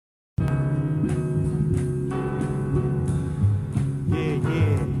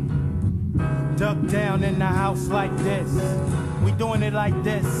down in the house like this. We doing it like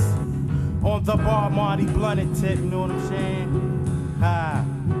this. On the bar, Marty blunted tip, you know what I'm saying? Ha.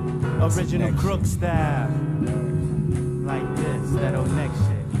 Original crook style. Like this, that old next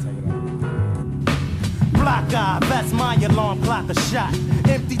shit. Check it out. Block eye, that's my alarm clock, a shot.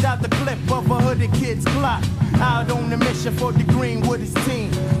 Emptied out the clip of a hooded kid's clock. Out on the mission for the green with his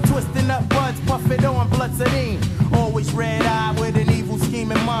team. Twisting up buds, puff it on blood sedine. Always red-eyed with an evil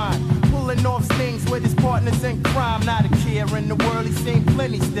scheme in mind. Pulling off stings with his partners in crime. Not a care in the world, he's seen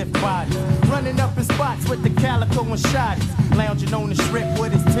plenty stiff bodies. Running up in spots with the calico and shotties. Lounging on the strip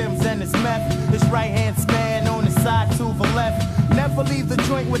with his Timbs and his meth. His right hand span on his side to the left. Never leave the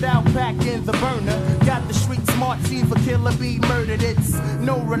joint without packing the burner. Got the street smart, see for killer be murdered. It's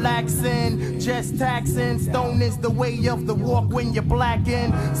no relaxing, just taxing. Stone is the way of the walk when you're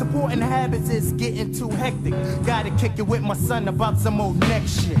blacking. Supporting habits is getting too hectic. Gotta kick it with my son about some old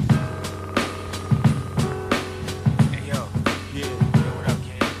next shit.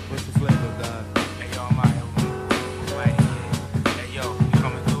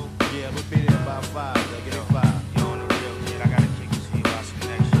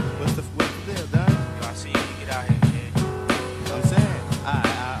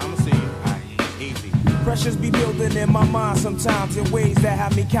 Pressures be building in my mind sometimes in ways that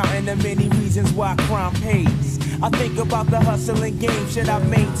have me counting the many reasons why crime pays. I think about the hustling game, should I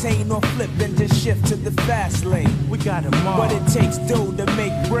maintain or flip and just shift to the fast lane? We got 'em all. But it takes dough to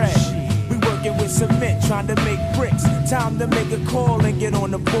make bread. We working with cement, trying to make bricks. Time to make a call and get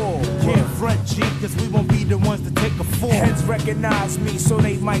on the ball. Can't front, G, cause we won't be the ones to take a fall. Heads recognize me, so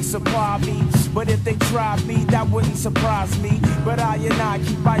they might supply me. But if they try me, that wouldn't surprise me. But I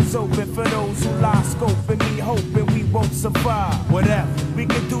keep eyes open for those who lie scoping me, hoping we won't survive. Whatever. We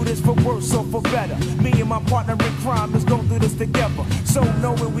can do this for worse or for better. Me and my partner in crime is gonna do this together. So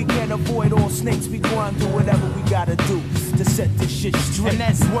knowing we can't avoid all snakes, we gonna do whatever we gotta do to set this shit straight. And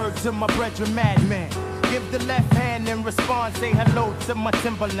that's word to my brethren madman. Give the left hand in response, say hello to my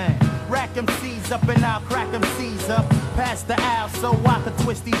Timberland. Rack them C's up and I'll crack them C's up. Pass the aisle so I can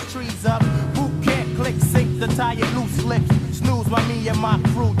twist these trees up. Boot can't click, sink the tire loose lips. Snooze while me and my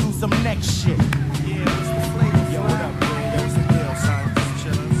crew do some next shit. Yeah, what's the flavor? Yo, what up, bro? Yo, what's the deal, son?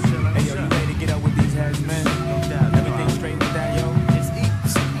 Chillin'. Hey, yo, you ready to get up with these heads, man? No doubt. Everything straight with that, yo? Just eat.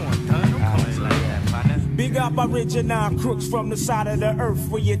 Come on, done. Don't come in like that, partner. Big up original crooks from the side of the earth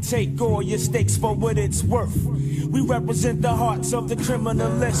where you take all your stakes for what it's worth. We represent the hearts of the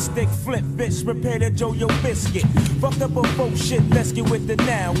criminalistic. Flip bitch, prepare to Joe your biscuit. Fucked up a folk shit, let's get with it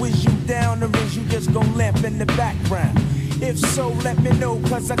now. Is you down or is you just gon' lamp in the background? If so, let me know,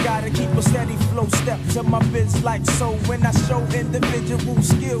 cause I gotta keep a steady flow. Step to my biz like so when I show individual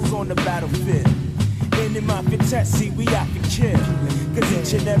skills on the battlefield. In the mafia test, see we out to kill. Cause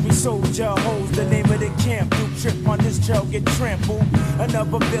each and every soldier holds the name of the camp. You trip on this trail, get trampled.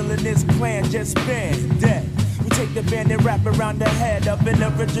 Another villainous clan just banned, dead. We take the band and wrap around the head of an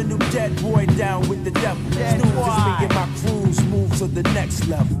original dead boy down with the devil. Snooze is making my crews move to the next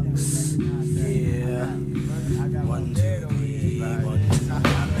level.